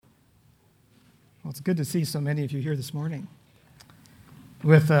Well, it's good to see so many of you here this morning.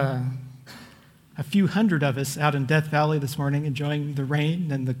 With a few hundred of us out in Death Valley this morning enjoying the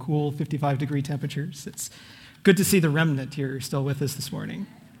rain and the cool 55-degree temperatures, it's good to see the remnant here still with us this morning.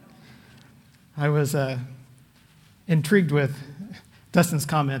 I was intrigued with Dustin's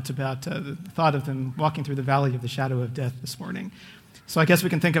comment about the thought of them walking through the valley of the shadow of death this morning. So I guess we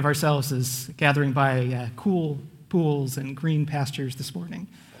can think of ourselves as gathering by cool pools and green pastures this morning.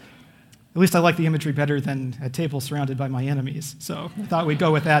 At least I like the imagery better than a table surrounded by my enemies. So I thought we'd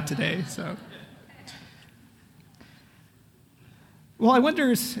go with that today. Well, I wonder,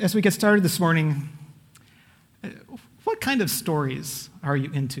 as we get started this morning, what kind of stories are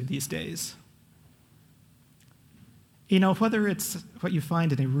you into these days? You know, whether it's what you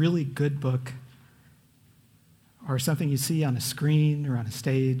find in a really good book or something you see on a screen or on a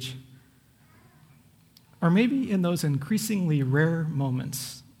stage, or maybe in those increasingly rare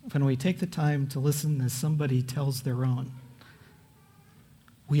moments when we take the time to listen as somebody tells their own.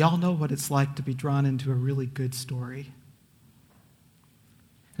 We all know what it's like to be drawn into a really good story.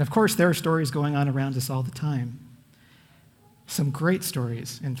 And of course, there are stories going on around us all the time. Some great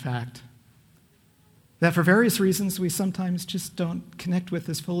stories, in fact, that for various reasons we sometimes just don't connect with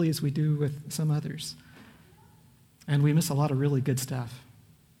as fully as we do with some others. And we miss a lot of really good stuff.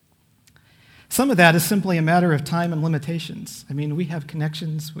 Some of that is simply a matter of time and limitations. I mean, we have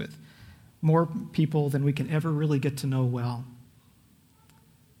connections with more people than we can ever really get to know well.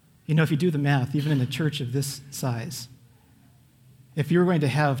 You know, if you do the math, even in a church of this size, if you're going to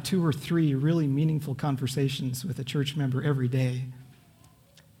have 2 or 3 really meaningful conversations with a church member every day,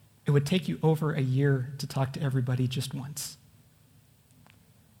 it would take you over a year to talk to everybody just once.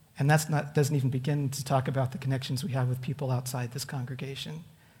 And doesn't even begin to talk about the connections we have with people outside this congregation.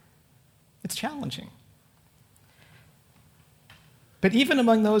 It's challenging. But even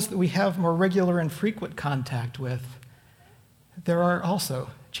among those that we have more regular and frequent contact with, there are also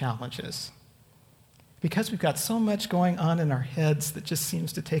challenges. Because we've got so much going on in our heads that just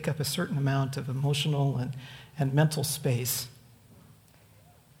seems to take up a certain amount of emotional and mental space,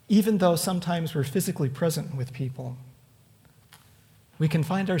 even though sometimes we're physically present with people, we can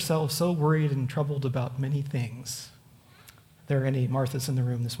find ourselves so worried and troubled about many things. There are any Marthas in the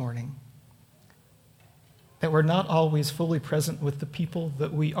room this morning? That we're not always fully present with the people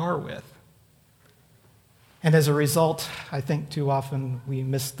that we are with. And as a result, I think too often we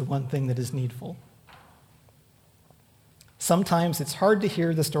miss the one thing that is needful. Sometimes it's hard to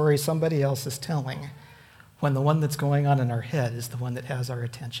hear the story somebody else is telling when the one that's going on in our head is the one that has our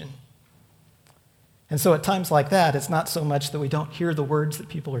attention. And so at times like that, it's not so much that we don't hear the words that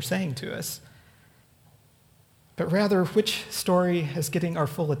people are saying to us, but rather which story is getting our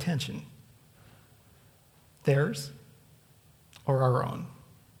full attention. Theirs or our own.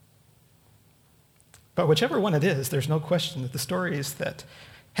 But whichever one it is, there's no question that the stories that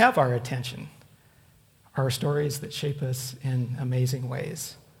have our attention are stories that shape us in amazing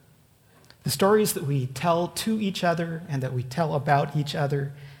ways. The stories that we tell to each other and that we tell about each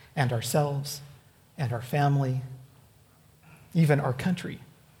other and ourselves and our family, even our country.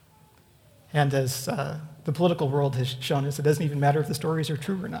 And as the political world has shown us, it doesn't even matter if the stories are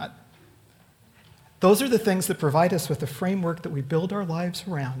true or not. Those are the things that provide us with a framework that we build our lives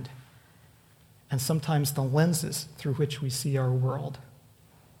around, and sometimes the lenses through which we see our world.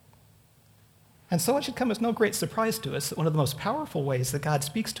 And so it should come as no great surprise to us that one of the most powerful ways that God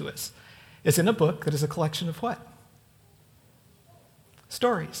speaks to us is in a book that is a collection of what?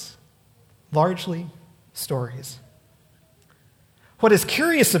 Stories. Largely stories. What is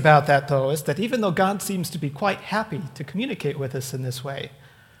curious about that, though, is that even though God seems to be quite happy to communicate with us in this way,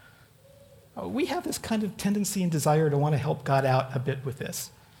 we have this kind of tendency and desire to want to help God out a bit with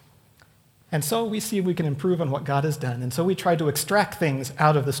this. And so we see if we can improve on what God has done. And so we try to extract things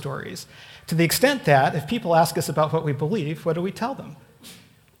out of the stories. To the extent that if people ask us about what we believe, what do we tell them?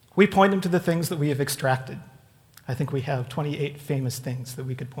 We point them to the things that we have extracted. I think we have 28 famous things that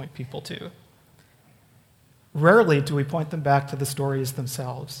we could point people to. Rarely do we point them back to the stories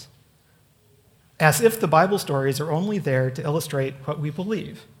themselves, as if the Bible stories are only there to illustrate what we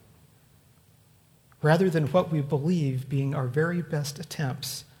believe, rather than what we believe being our very best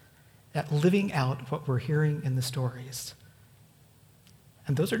attempts at living out what we're hearing in the stories.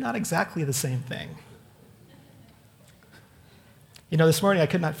 And those are not exactly the same thing. You know, this morning I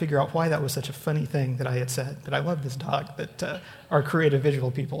could not figure out why that was such a funny thing that I had said, but I love this dog that our creative visual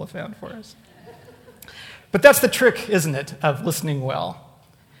people have found for us. But that's the trick, isn't it, of listening well?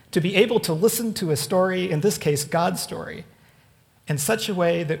 To be able to listen to a story, in this case, God's story, in such a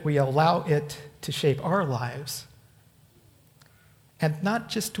way that we allow it to shape our lives and not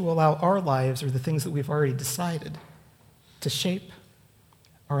just to allow our lives or the things that we've already decided to shape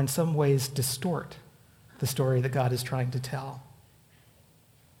or in some ways distort the story that God is trying to tell.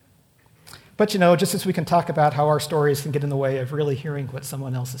 But just as we can talk about how our stories can get in the way of really hearing what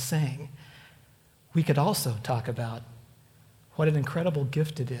someone else is saying, we could also talk about what an incredible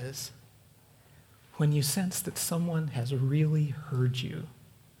gift it is when you sense that someone has really heard you.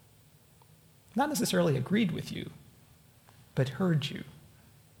 Not necessarily agreed with you, but heard you.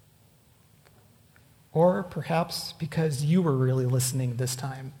 Or perhaps because you were really listening this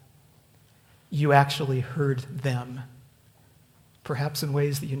time, you actually heard them, perhaps in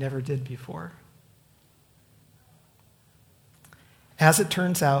ways that you never did before. As it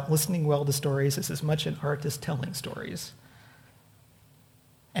turns out, listening well to stories is as much an art as telling stories.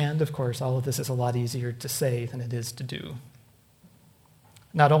 And of course, all of this is a lot easier to say than it is to do.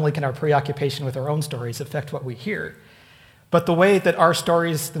 Not only can our preoccupation with our own stories affect what we hear, but the way that our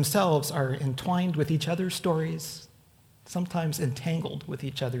stories themselves are entwined with each other's stories, sometimes entangled with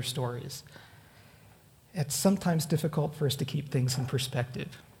each other's stories. It's sometimes difficult for us to keep things in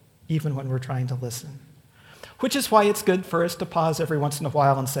perspective, even when we're trying to listen. Which is why it's good for us to pause every once in a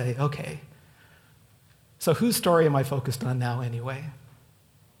while and say, okay, so whose story am I focused on now anyway?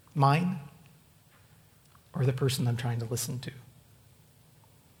 Mine? Or the person I'm trying to listen to?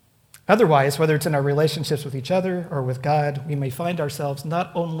 Otherwise, whether it's in our relationships with each other or with God, we may find ourselves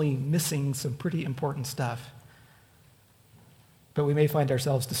not only missing some pretty important stuff, but we may find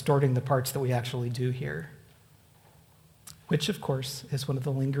ourselves distorting the parts that we actually do hear, which, of course, is one of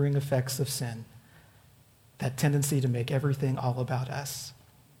the lingering effects of sin, that tendency to make everything all about us.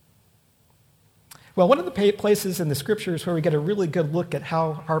 Well, one of the places in the scriptures where we get a really good look at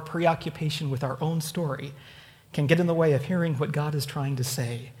how our preoccupation with our own story can get in the way of hearing what God is trying to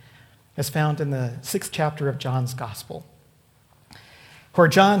say is found in the 6th chapter of John's Gospel, where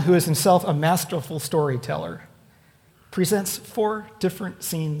John, who is himself a masterful storyteller, presents 4 different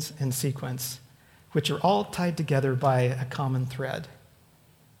scenes in sequence, which are all tied together by a common thread.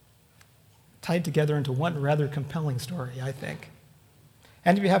 Tied together into one rather compelling story, I think.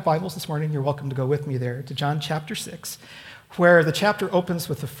 And if you have Bibles this morning, you're welcome to go with me there to John chapter 6, where the chapter opens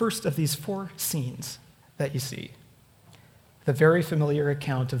with the first of these 4 scenes that you see. The very familiar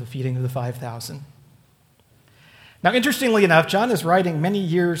account of the feeding of the 5,000. Now, interestingly enough, John is writing many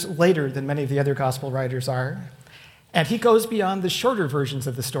years later than many of the other gospel writers are, and he goes beyond the shorter versions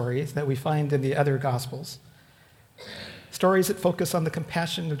of the stories that we find in the other gospels. Stories that focus on the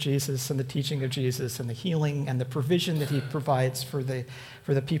compassion of Jesus and the teaching of Jesus and the healing and the provision that he provides for the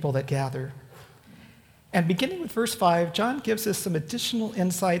people that gather. And beginning with verse 5, John gives us some additional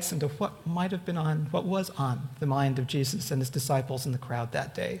insights into what was on the mind of Jesus and his disciples in the crowd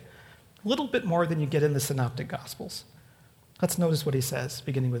that day. A little bit more than you get in the Synoptic Gospels. Let's notice what he says,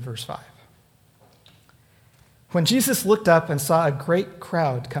 beginning with verse 5. When Jesus looked up and saw a great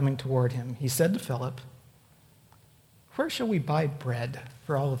crowd coming toward him, he said to Philip, "Where shall we buy bread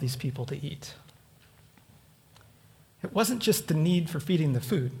for all of these people to eat?" It wasn't just the need for feeding the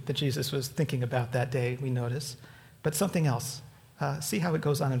food that Jesus was thinking about that day, we notice, but something else. See how it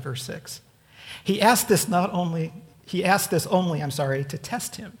goes on in verse 6. He asked this only to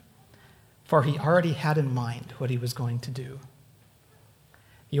test him, for he already had in mind what he was going to do.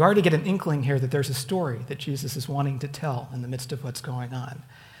 You already get an inkling here that there's a story that Jesus is wanting to tell in the midst of what's going on,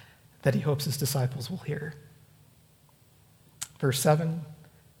 that he hopes his disciples will hear. Verse 7,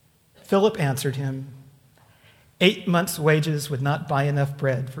 Philip answered him, 8 months' wages would not buy enough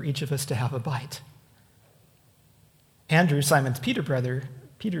bread for each of us to have a bite. Andrew, Simon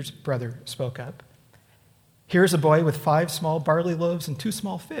Peter's brother, spoke up. Here's a boy with 5 small barley loaves and 2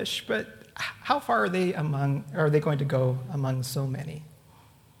 small fish, but how far are they going to go among so many?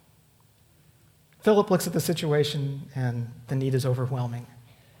 Philip looks at the situation, and the need is overwhelming.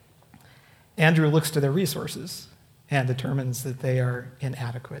 Andrew looks to their resources and determines that they are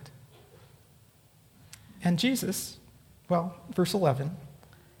inadequate. And Jesus, verse 11,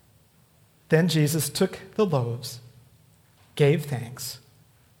 then Jesus took the loaves, gave thanks,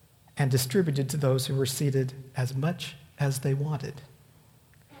 and distributed to those who were seated as much as they wanted.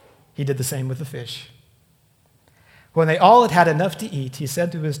 He did the same with the fish. When they all had enough to eat, he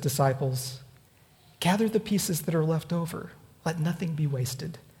said to his disciples, "Gather the pieces that are left over. Let nothing be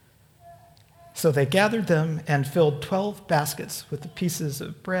wasted." So they gathered them and filled 12 baskets with the pieces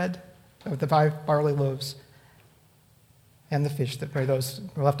of bread, of the 5 barley loaves, and the fish that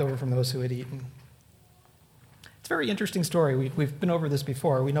were left over from those who had eaten. It's a very interesting story. We've been over this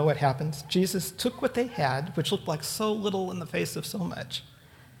before. We know what happens. Jesus took what they had, which looked like so little in the face of so much,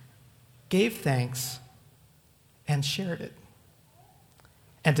 gave thanks, and shared it.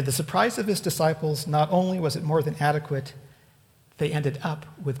 And to the surprise of his disciples, not only was it more than adequate, they ended up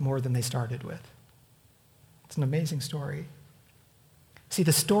with more than they started with. It's an amazing story. See,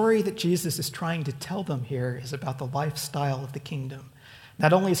 the story that Jesus is trying to tell them here is about the lifestyle of the kingdom.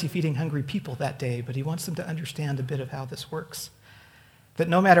 Not only is he feeding hungry people that day, but he wants them to understand a bit of how this works. That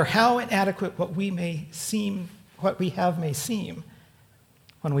no matter how inadequate what we have may seem,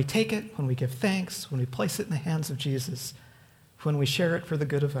 when we take it, when we give thanks, when we place it in the hands of Jesus, when we share it for the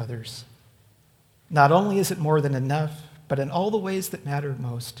good of others, not only is it more than enough, but in all the ways that matter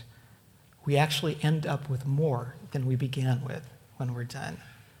most, we actually end up with more than we began with when we're done.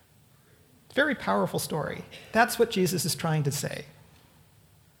 It's a very powerful story. That's what Jesus is trying to say.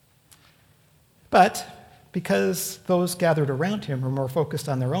 But because those gathered around him are more focused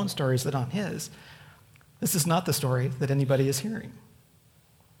on their own stories than on his, this is not the story that anybody is hearing.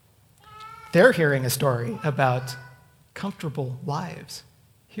 They're hearing a story about comfortable lives.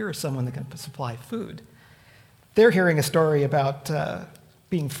 Here is someone that can supply food. They're hearing a story about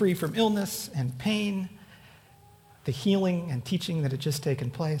being free from illness and pain, the healing and teaching that had just taken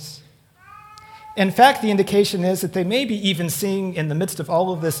place. In fact, the indication is that they may be even seeing, in the midst of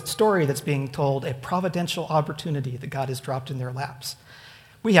all of this story that's being told, a providential opportunity that God has dropped in their laps.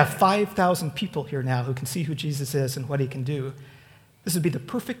 We have 5,000 people here now who can see who Jesus is and what he can do. This would be the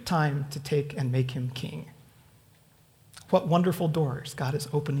perfect time to take and make him king. What wonderful doors God is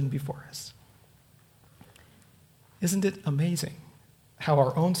opening before us. Isn't it amazing how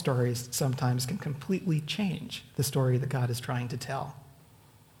our own stories sometimes can completely change the story that God is trying to tell?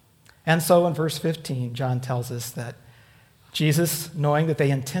 And so in verse 15, John tells us that Jesus, knowing that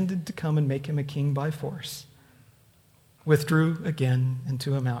they intended to come and make him a king by force, withdrew again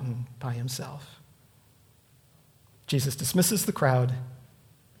into a mountain by himself. Jesus dismisses the crowd,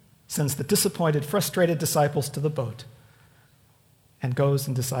 sends the disappointed, frustrated disciples to the boat, and goes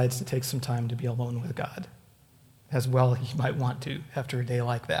and decides to take some time to be alone with God, as well he might want to after a day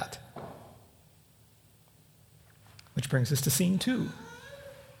like that. Which brings us to scene 2.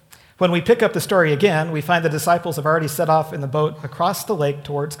 When we pick up the story again, we find the disciples have already set off in the boat across the lake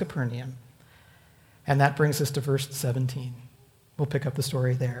towards Capernaum. And that brings us to verse 17. We'll pick up the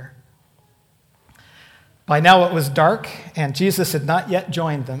story there. By now it was dark, and Jesus had not yet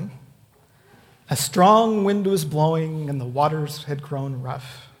joined them. A strong wind was blowing, and the waters had grown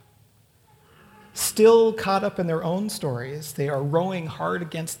rough. Still caught up in their own stories, they are rowing hard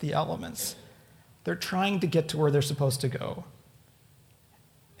against the elements. They're trying to get to where they're supposed to go.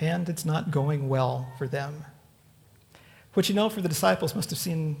 And it's not going well for them. Which, for the disciples must have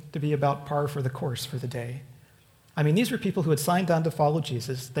seemed to be about par for the course for the day. I mean, these were people who had signed on to follow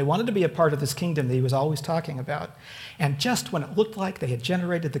Jesus. They wanted to be a part of this kingdom that he was always talking about. And just when it looked like they had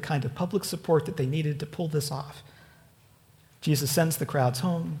generated the kind of public support that they needed to pull this off, Jesus sends the crowds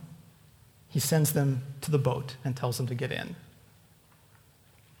home. He sends them to the boat and tells them to get in.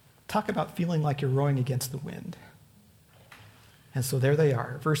 Talk about feeling like you're rowing against the wind. And so there they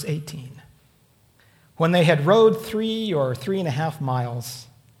are, verse 18. When they had rowed 3 or 3.5 miles,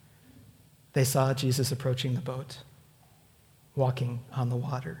 they saw Jesus approaching the boat, walking on the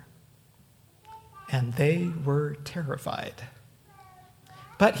water. And they were terrified.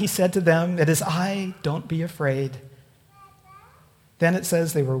 But he said to them, "It is I, don't be afraid." Then it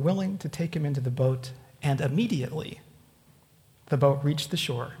says they were willing to take him into the boat, and immediately the boat reached the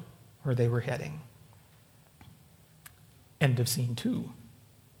shore where they were heading. End of scene 2.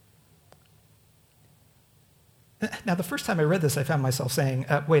 Now, the first time I read this, I found myself saying,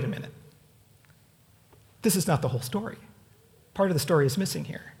 wait a minute. This is not the whole story. Part of the story is missing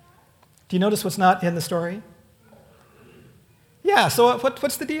here. Do you notice what's not in the story? Yeah, so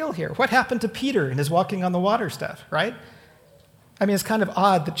what's the deal here? What happened to Peter and his walking on the water stuff, right? I mean, it's kind of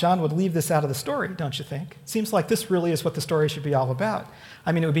odd that John would leave this out of the story, don't you think? It seems like this really is what the story should be all about.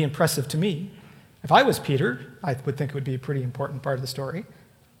 I mean, it would be impressive to me. If I was Peter, I would think it would be a pretty important part of the story.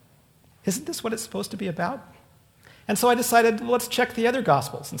 Isn't this what it's supposed to be about? And so I decided, let's check the other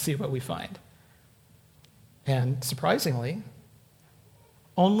Gospels and see what we find. And surprisingly,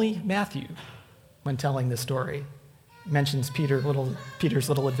 only Matthew, when telling this story, mentions Peter's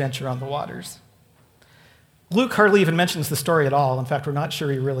little adventure on the waters. Luke hardly even mentions the story at all. In fact, we're not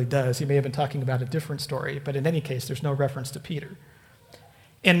sure he really does. He may have been talking about a different story, but in any case, there's no reference to Peter.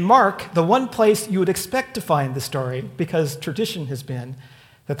 In Mark, the one place you would expect to find the story, because tradition has been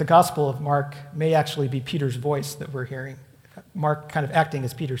that the Gospel of Mark may actually be Peter's voice that we're hearing. Mark kind of acting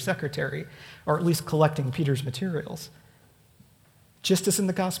as Peter's secretary, or at least collecting Peter's materials. Just as in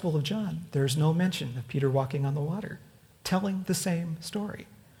the Gospel of John, there's no mention of Peter walking on the water, telling the same story.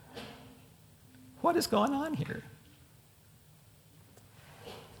 What is going on here?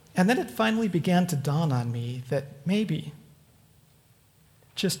 And then it finally began to dawn on me that maybe,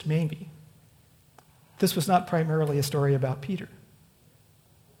 just maybe, this was not primarily a story about Peter.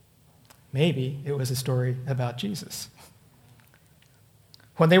 Maybe it was a story about Jesus.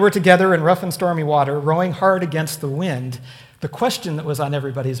 When they were together in rough and stormy water, rowing hard against the wind, the question that was on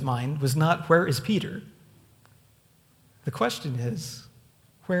everybody's mind was not, where is Peter? The question is,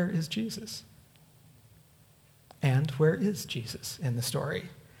 where is Jesus? And where is Jesus in the story?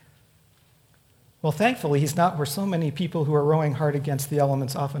 Well, thankfully, he's not where so many people who are rowing hard against the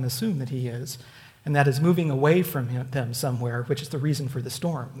elements often assume that he is, and that is moving away from them somewhere, which is the reason for the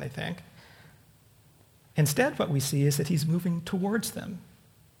storm, they think. Instead, what we see is that he's moving towards them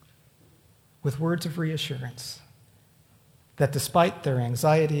with words of reassurance, that despite their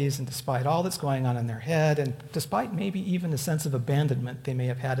anxieties and despite all that's going on in their head, and despite maybe even a sense of abandonment they may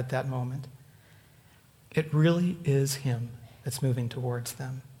have had at that moment, it really is him that's moving towards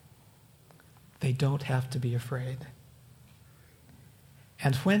them. They don't have to be afraid.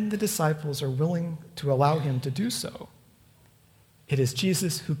 And when the disciples are willing to allow him to do so, it is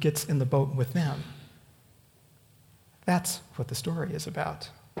Jesus who gets in the boat with them. That's what the story is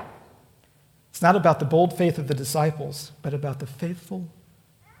about. It's not about the bold faith of the disciples, but about the faithful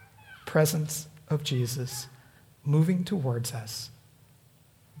presence of Jesus moving towards us,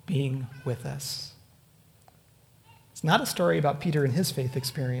 being with us. It's not a story about Peter and his faith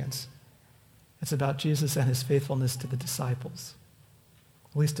experience. It's about Jesus and his faithfulness to the disciples,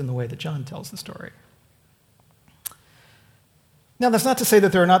 at least in the way that John tells the story. Now, that's not to say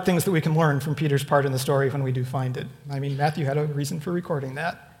that there are not things that we can learn from Peter's part in the story when we do find it. I mean, Matthew had a reason for recording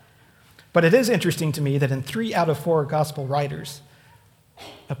that. But it is interesting to me that in 3 out of 4 gospel writers,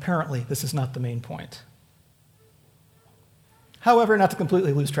 apparently this is not the main point. However, not to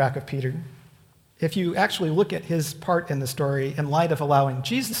completely lose track of Peter, if you actually look at his part in the story in light of allowing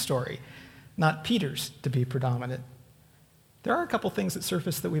Jesus' story, not Peter's, to be predominant, there are a couple things that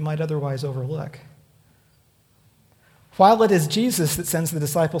surface that we might otherwise overlook. While it is Jesus that sends the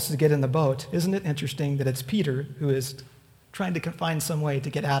disciples to get in the boat, isn't it interesting that it's Peter who is trying to find some way to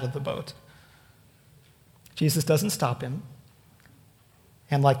get out of the boat? Jesus doesn't stop him.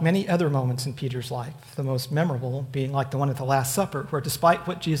 And like many other moments in Peter's life, the most memorable being like the one at the Last Supper, where despite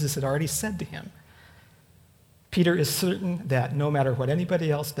what Jesus had already said to him, Peter is certain that no matter what anybody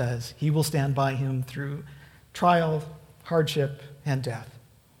else does, he will stand by him through trial, hardship, and death.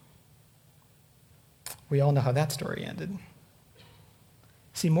 We all know how that story ended.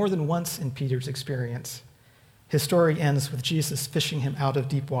 See, more than once in Peter's experience, his story ends with Jesus fishing him out of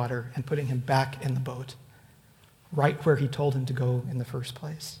deep water and putting him back in the boat, right where he told him to go in the first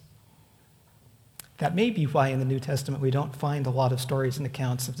place. That may be why in the New Testament we don't find a lot of stories and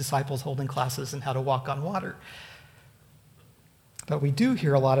accounts of disciples holding classes in how to walk on water. But we do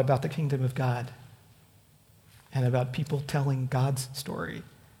hear a lot about the kingdom of God and about people telling God's story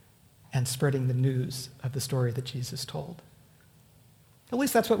and spreading the news of the story that Jesus told. At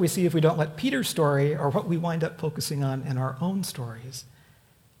least that's what we see if we don't let Peter's story, or what we wind up focusing on in our own stories,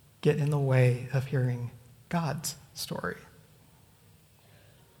 get in the way of hearing God's story.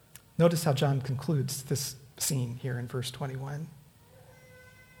 Notice how John concludes this scene here in verse 21.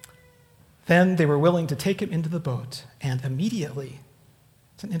 Then they were willing to take him into the boat, and immediately,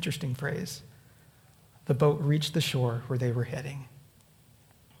 it's an interesting phrase, the boat reached the shore where they were heading.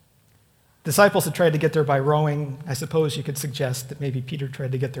 Disciples had tried to get there by rowing. I suppose you could suggest that maybe Peter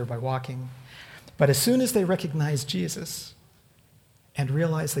tried to get there by walking. But as soon as they recognize Jesus and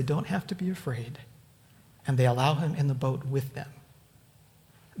realize they don't have to be afraid, and they allow him in the boat with them,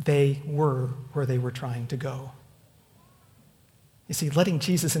 they were where they were trying to go. You see, letting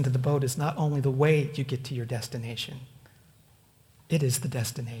Jesus into the boat is not only the way you get to your destination, it is the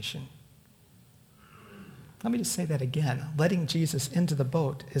destination. Let me just say that again. Letting Jesus into the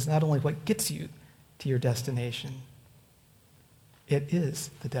boat is not only what gets you to your destination, it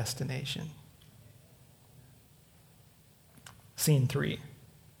is the destination. Scene 3.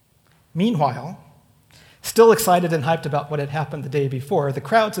 Meanwhile, still excited and hyped about what had happened the day before, the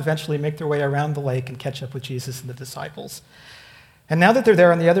crowds eventually make their way around the lake and catch up with Jesus and the disciples. And now that they're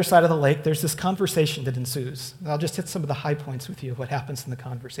there on the other side of the lake, there's this conversation that ensues. I'll just hit some of the high points with you of what happens in the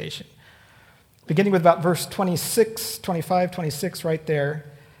conversation. Beginning with about verse 25, 26, right there,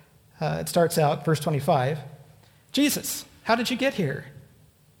 it starts out, verse 25, Jesus, how did you get here?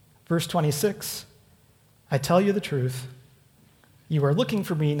 Verse 26, I tell you the truth, you are looking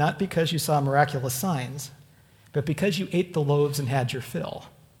for me not because you saw miraculous signs, but because you ate the loaves and had your fill.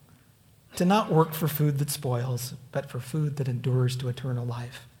 To not work for food that spoils, but for food that endures to eternal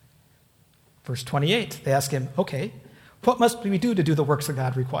life. Verse 28, they ask him, okay, What must we do to do the works that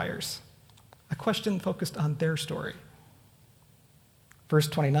God requires? A question focused on their story. Verse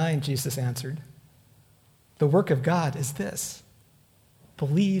 29, Jesus answered, the work of God is this: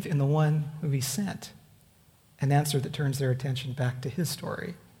 believe in the one who he sent. An answer that turns their attention back to his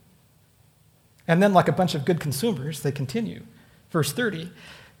story. And then, like a bunch of good consumers, they continue. Verse 30,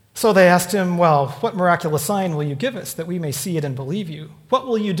 so they asked him, well, what miraculous sign will you give us that we may see it and believe you? What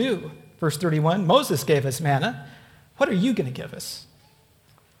will you do? Verse 31, Moses gave us manna. What are you going to give us?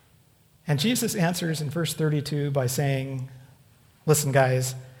 And Jesus answers in verse 32 by saying, listen,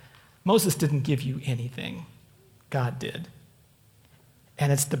 guys, Moses didn't give you anything. God did.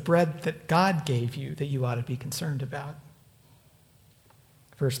 And it's the bread that God gave you that you ought to be concerned about.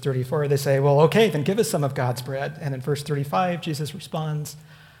 Verse 34, they say, well, okay, then give us some of God's bread. And in verse 35, Jesus responds,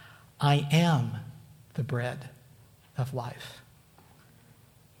 I am the bread of life.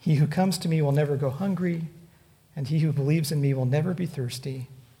 He who comes to me will never go hungry, and he who believes in me will never be thirsty.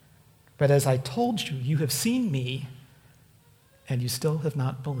 But as I told you, you have seen me, and you still have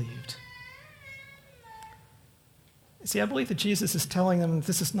not believed. See, I believe that Jesus is telling them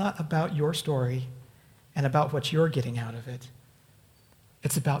this is not about your story and about what you're getting out of it.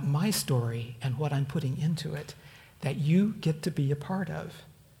 It's about my story and what I'm putting into it that you get to be a part of.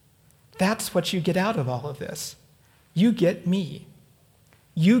 That's what you get out of all of this. You get me.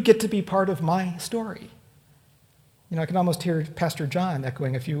 You get to be part of my story. I can almost hear Pastor John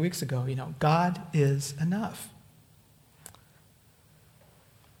echoing a few weeks ago, God is enough.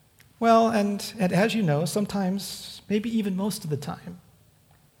 Well, and as you know, sometimes, maybe even most of the time,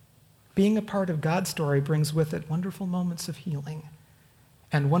 being a part of God's story brings with it wonderful moments of healing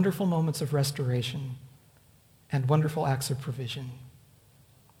and wonderful moments of restoration and wonderful acts of provision.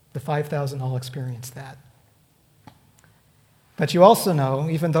 The 5,000 all experienced that. But you also know,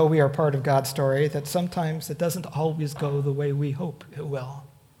 even though we are part of God's story, that sometimes it doesn't always go the way we hope it will.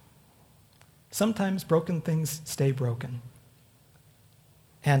 Sometimes broken things stay broken.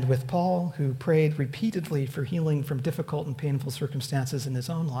 And with Paul, who prayed repeatedly for healing from difficult and painful circumstances in his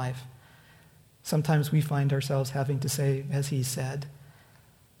own life, sometimes we find ourselves having to say, as he said,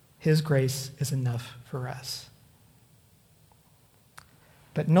 his grace is enough for us.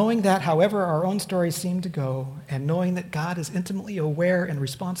 But knowing that, however our own stories seem to go, and knowing that God is intimately aware and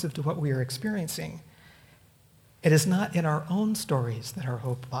responsive to what we are experiencing, it is not in our own stories that our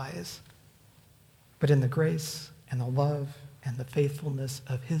hope lies, but in the grace and the love and the faithfulness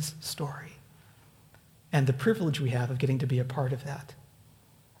of his story, and the privilege we have of getting to be a part of that.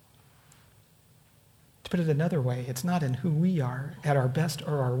 To put it another way, it's not in who we are at our best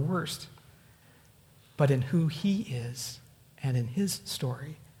or our worst, but in who he is and in his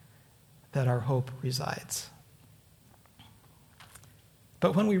story that our hope resides.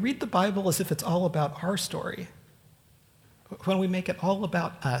 But when we read the Bible as if it's all about our story, when we make it all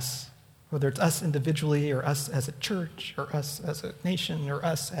about us, whether it's us individually or us as a church or us as a nation or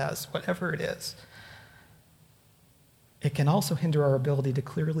us as whatever it is, it can also hinder our ability to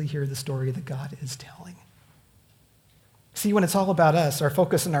clearly hear the story that God is telling. See, when it's all about us, our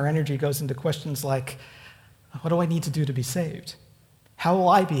focus and our energy goes into questions like, what do I need to do to be saved? How will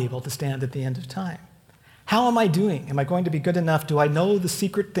I be able to stand at the end of time? How am I doing? Am I going to be good enough? Do I know the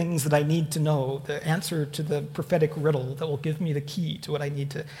secret things that I need to know, the answer to the prophetic riddle that will give me the key to what I need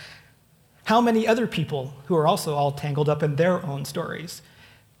to? How many other people who are also all tangled up in their own stories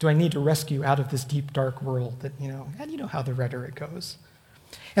do I need to rescue out of this deep, dark world that, and you know how the rhetoric goes.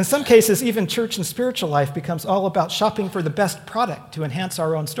 In some cases, even church and spiritual life becomes all about shopping for the best product to enhance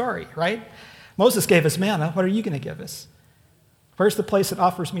our own story, right? Moses gave us manna. What are you going to give us? Where's the place that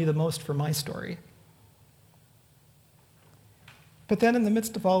offers me the most for my story? But then in the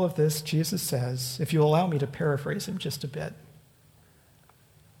midst of all of this, Jesus says, if you allow me to paraphrase him just a bit,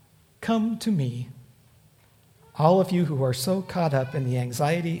 come to me, all of you who are so caught up in the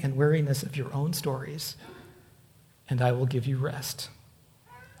anxiety and weariness of your own stories, and I will give you rest.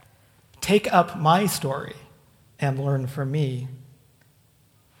 Take up my story and learn from me,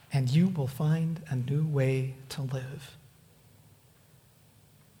 and you will find a new way to live.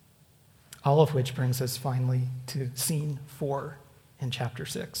 All of which brings us finally to scene 4 in chapter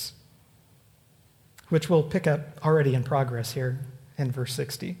 6, which we'll pick up already in progress here in verse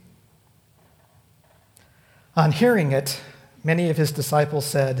 60. On hearing it, many of his disciples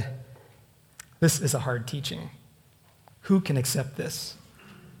said, "This is a hard teaching. Who can accept this?"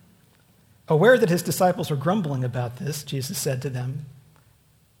 Aware that his disciples were grumbling about this, Jesus said to them,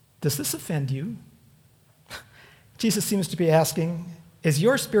 "Does this offend you?" Jesus seems to be asking, is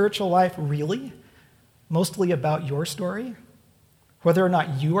your spiritual life really mostly about your story? Whether or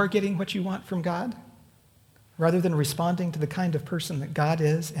not you are getting what you want from God? rather than responding to the kind of person that God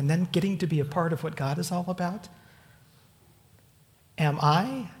is and then getting to be a part of what God is all about? Am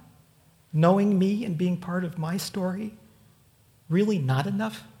I, knowing me and being part of my story, really not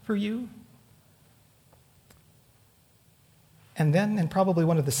enough for you? And then, in probably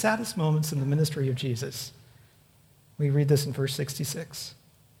one of the saddest moments in the ministry of Jesus, we read this in verse 66.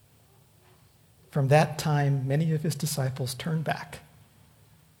 From that time, many of his disciples turned back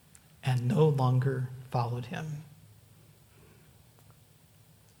and no longer followed him.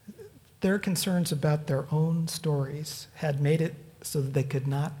 Their concerns about their own stories had made it so that they could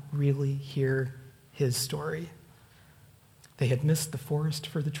not really hear his story. They had missed the forest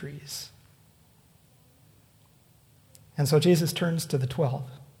for the trees. And so Jesus turns to the 12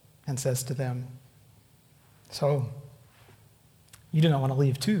 and says to them, "So, you do not want to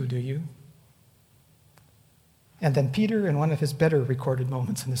leave too, do you?" And then Peter, in one of his better recorded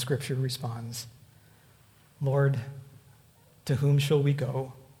moments in the scripture, responds, "Lord, to whom shall we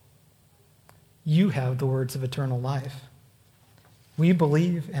go? You have the words of eternal life. We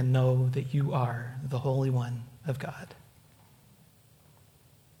believe and know that you are the Holy One of God."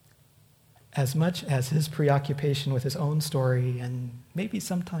 As much as his preoccupation with his own story, and maybe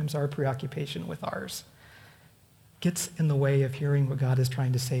sometimes our preoccupation with ours, gets in the way of hearing what God is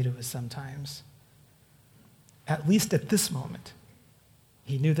trying to say to us sometimes, at least at this moment,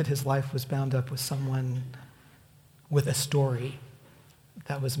 he knew that his life was bound up with someone with a story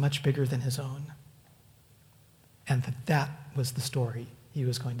that was much bigger than his own, and that was the story he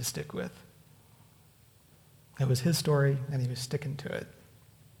was going to stick with. It was his story, and he was sticking to it.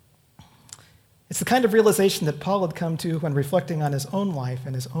 It's the kind of realization that Paul had come to when, reflecting on his own life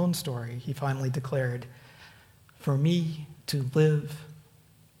and his own story, he finally declared, "For me to live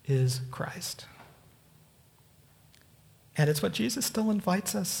is Christ." And it's what Jesus still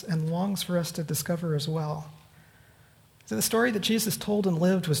invites us and longs for us to discover as well. So the story that Jesus told and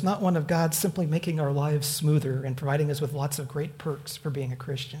lived was not one of God simply making our lives smoother and providing us with lots of great perks for being a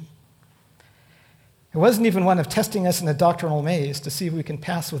Christian. It wasn't even one of testing us in a doctrinal maze to see if we can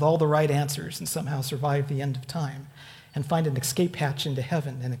pass with all the right answers and somehow survive the end of time and find an escape hatch into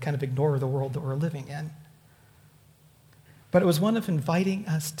heaven and kind of ignore the world that we're living in. But it was one of inviting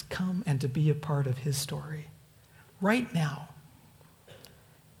us to come and to be a part of his story right now,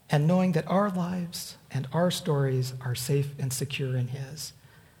 and knowing that our lives and our stories are safe and secure in his.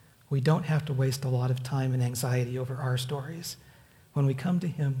 We don't have to waste a lot of time and anxiety over our stories. When we come to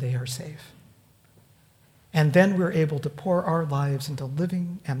him, they are safe. And then we're able to pour our lives into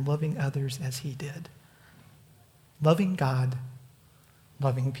living and loving others as he did. Loving God,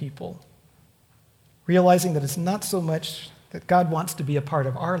 loving people. Realizing that it's not so much that God wants to be a part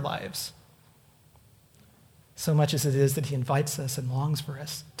of our lives, so much as it is that he invites us and longs for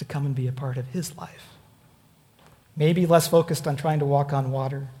us to come and be a part of his life. Maybe less focused on trying to walk on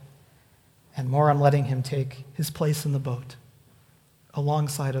water and more on letting him take his place in the boat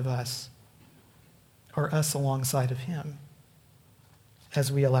alongside of us, or us alongside of him,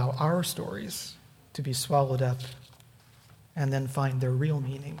 as we allow our stories to be swallowed up and then find their real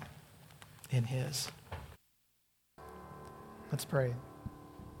meaning in his. Let's pray.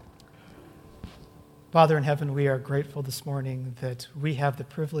 Father in heaven, we are grateful this morning that we have the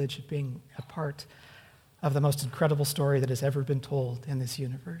privilege of being a part of the most incredible story that has ever been told in this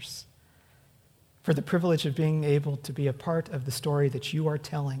universe. For the privilege of being able to be a part of the story that you are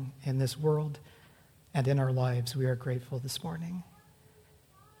telling in this world and in our lives, we are grateful this morning.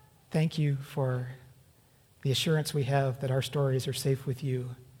 Thank you for the assurance we have that our stories are safe with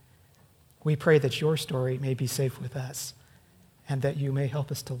you. We pray that your story may be safe with us, and that you may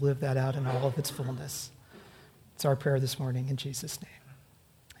help us to live that out in all of its fullness. It's our prayer this morning in Jesus' name.